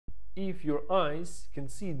if your eyes can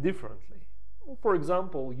see differently. For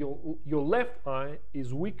example, your left eye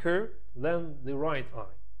is weaker than the right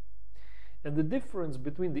eye, and the difference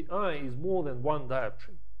between the eye is more than 1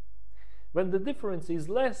 dioptry. When the difference is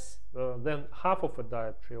less than half of a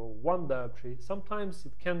dioptry or 1 dioptry, sometimes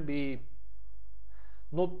it can be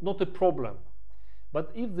not a problem.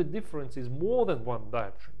 But if the difference is more than 1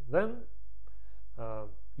 dioptry, then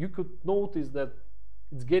you could notice that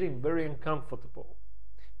it's getting very uncomfortable,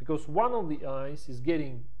 because one of the eyes is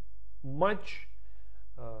getting much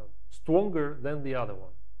stronger than the other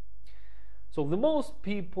one. So the most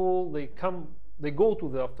people, they go to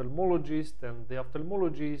the ophthalmologist, and the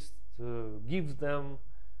ophthalmologist gives them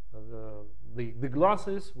the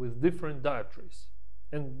glasses with different dioptries,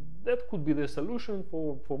 and that could be the solution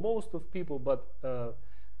for most of people. But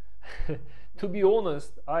to be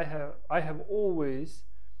honest, I have always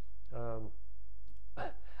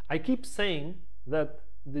I keep saying that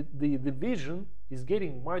the vision is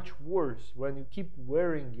getting much worse when you keep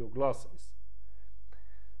wearing your glasses.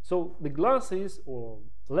 So the glasses or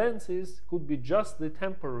lenses could be just the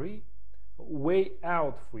temporary way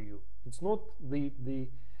out for you. It's not the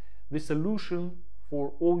solution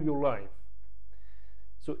for all your life.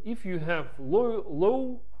 So if you have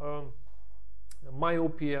low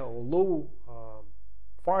myopia or low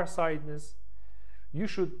farsightedness, you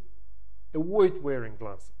should avoid wearing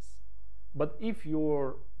glasses. But if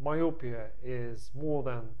your myopia is more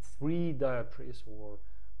than 3 dioptries or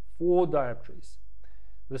 4 dioptries,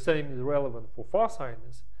 the same is relevant for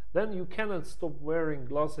farsightedness, then you cannot stop wearing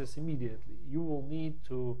glasses immediately. You will need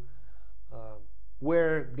to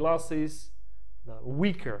wear glasses,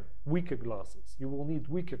 weaker glasses. You will need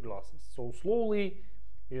weaker glasses. So slowly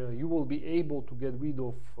you will be able to get rid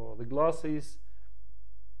of the glasses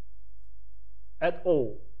at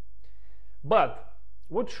all. But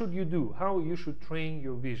what should you do? How you should train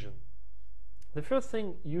your vision? The first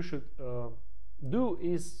thing you should do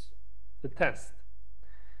is the test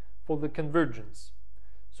for the convergence.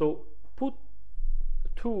 So put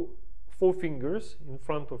 2 forefingers in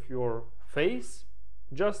front of your face,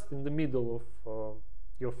 just in the middle of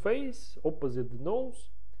your face, opposite the nose,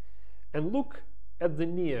 and look at the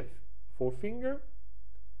near forefinger.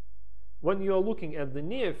 When you are looking at the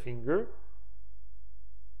near finger,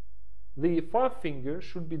 the far finger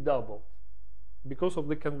should be doubled because of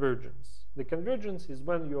the convergence. The convergence is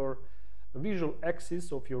when your visual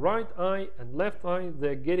axis of your right eye and left eye,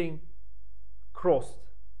 they're getting crossed.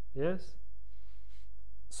 Yes?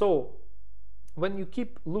 So when you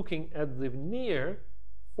keep looking at the near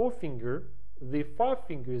forefinger, the far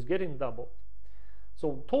finger is getting doubled.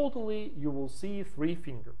 So totally you will see 3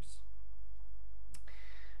 fingers.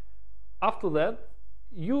 After that,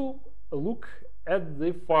 you look at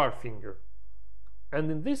the far finger, and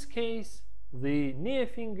in this case the near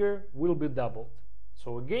finger will be doubled.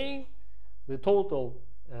 So again, the total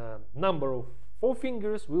number of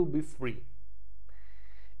forefingers will be 3.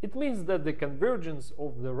 It means that the convergence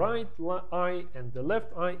of the right eye and the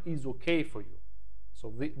left eye is okay for you.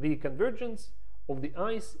 So the convergence of the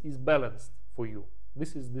eyes is balanced for you.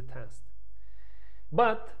 This is the test.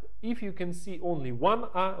 But if you can see only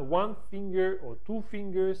one finger or 2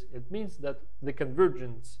 fingers, it means that the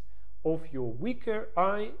convergence of your weaker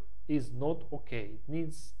eye is not okay. It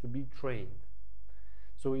needs to be trained.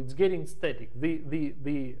 So it's getting static.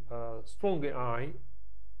 The stronger eye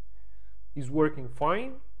is working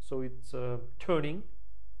fine, so it's turning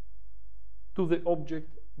to the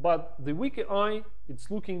object, but the weaker eye, it's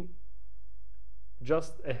looking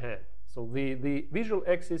just ahead. So the visual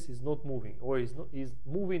axis is not moving, or is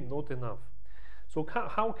moving not enough. So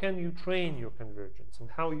how can you train your convergence,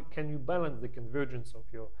 and how can you balance the convergence of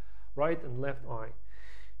your right and left eye?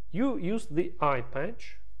 You use the eye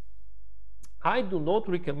patch. I do not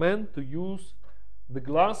recommend to use the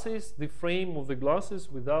glasses, the frame of the glasses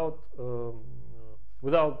without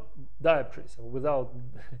dioptries, and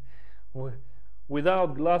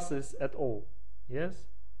without glasses at all. Yes,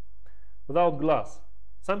 without glass.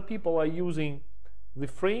 Some people are using the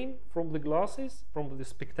frame from the glasses, from the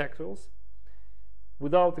spectacles,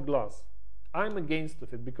 without the glass. I'm against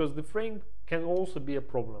of it, because the frame can also be a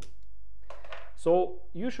problem. So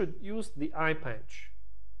you should use the eye patch.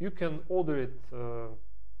 You can order it,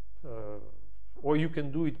 or you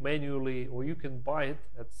can do it manually, or you can buy it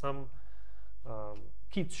at some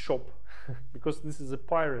kids shop, because this is a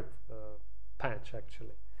pirate patch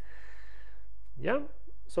actually. Yeah,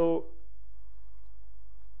 so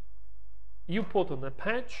you put on a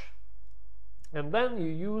patch, and then you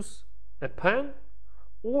use a pen,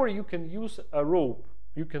 or you can use a rope.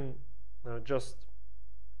 You can just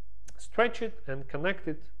stretch it and connect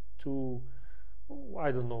it to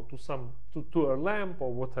I don't know, to a lamp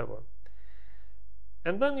or whatever.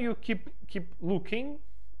 And then you keep looking.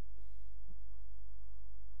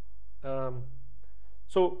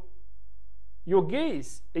 So your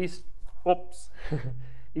gaze is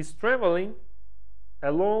is traveling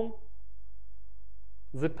along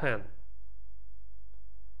the pen,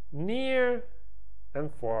 near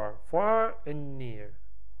and far, far and near,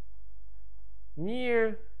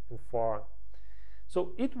 near and far.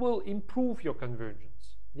 So it will improve your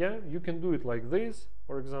convergence. Yeah, you can do it like this.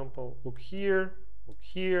 For example, look here, look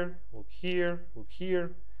here, look here, look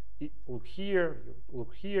here, look here,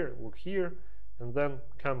 look here, look here, and then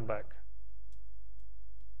come back.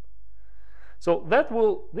 So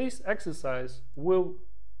this exercise will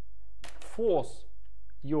force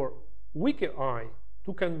your weaker eye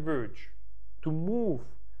to converge, to move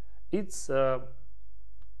its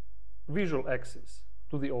visual axis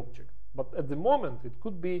to the object. But at the moment, it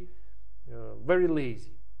could be very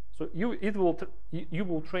lazy. So you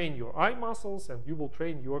will train your eye muscles, and you will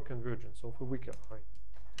train your convergence of a weaker eye.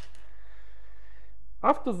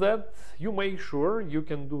 After that, you make sure you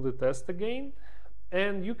can do the test again,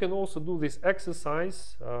 and you can also do this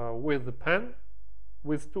exercise with the pen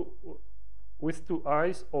with two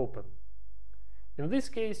eyes open. In this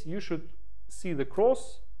case, you should see the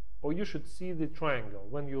cross, or you should see the triangle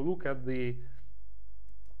when you look at the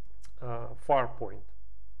far point.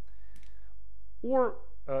 Or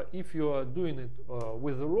if you are doing it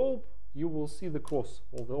with a rope, you will see the cross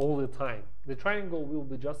all the time. The triangle will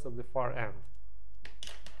be just at the far end.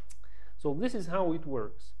 So this is how it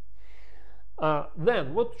works.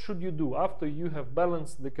 Then what should you do after you have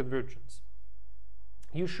balanced the convergence?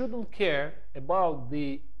 You shouldn't care about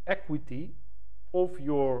the acuity of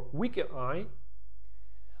your weaker eye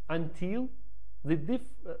until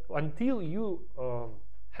you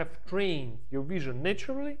have trained your vision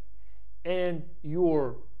naturally and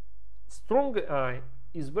your stronger eye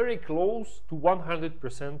is very close to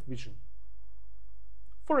 100% vision.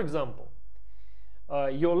 For example,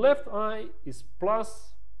 your left eye is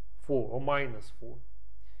 +4 or -4.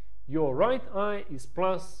 Your right eye is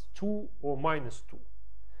 +2 or -2.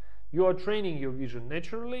 You are training your vision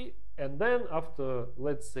naturally, and then after,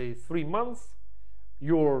 let's say, 3 months,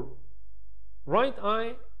 your right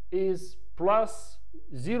eye is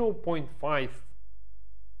 +0.5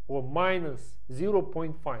 or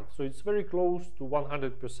 -0.5. So it's very close to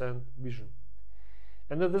 100% vision.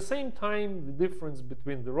 And at the same time, the difference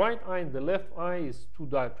between the right eye and the left eye is 2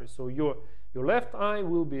 dioptries. So your left eye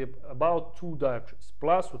will be about 2 dioptries,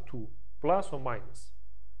 plus or 2, plus or minus.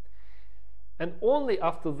 And only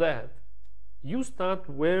after that, you start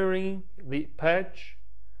wearing the patch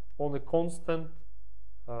on a constant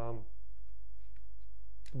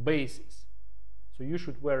basis. So you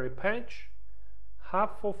should wear a patch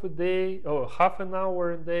half of a day or half an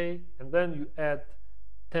hour a day, and then you add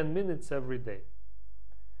 10 minutes every day.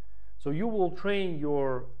 So you will train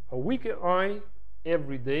your weaker eye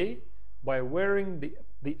every day by wearing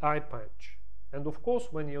the eye patch. And of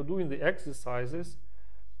course, when you're doing the exercises,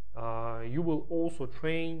 you will also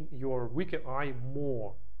train your weaker eye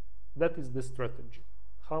more. That is the strategy,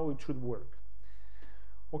 how it should work.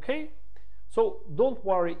 Okay? So don't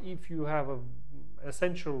worry if you have an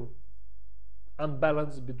essential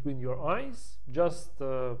imbalance between your eyes. Just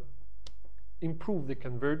improve the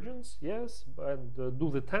convergence, yes, and do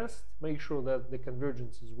the test. Make sure that the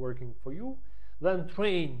convergence is working for you. Then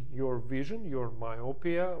train your vision, your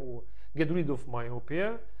myopia, or get rid of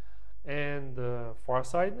myopia and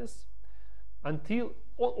farsightedness until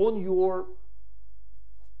on your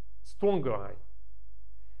stronger eye.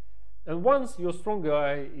 And once your stronger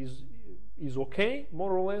eye is okay,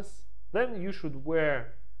 more or less, then you should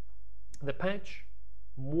wear the patch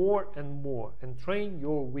more and more and train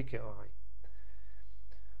your weaker eye.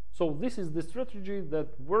 So this is the strategy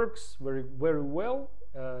that works very, very well,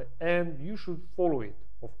 and you should follow it,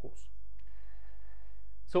 of course.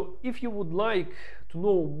 So if you would like to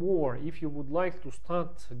know more, if you would like to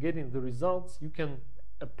start getting the results, you can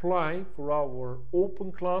apply for our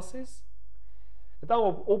open classes. At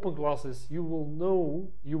our open classes, you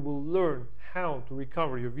will learn how to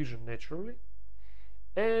recover your vision naturally,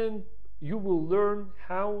 and you will learn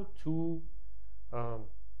how to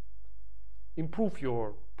improve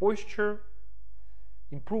your posture,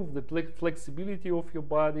 improve the flexibility of your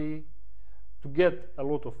body, to get a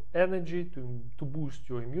lot of energy, to boost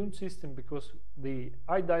your immune system, because the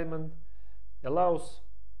eye diamond allows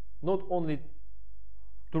not only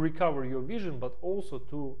to recover your vision, but also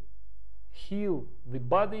to heal the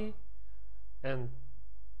body and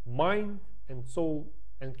mind and soul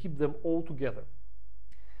and keep them all together.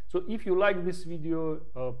 So if you like this video,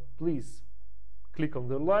 please click on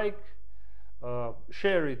the like,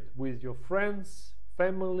 share it with your friends,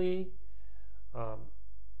 family,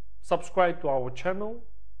 subscribe to our channel,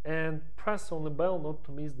 and press on the bell not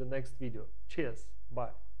to miss the next video. Cheers, bye.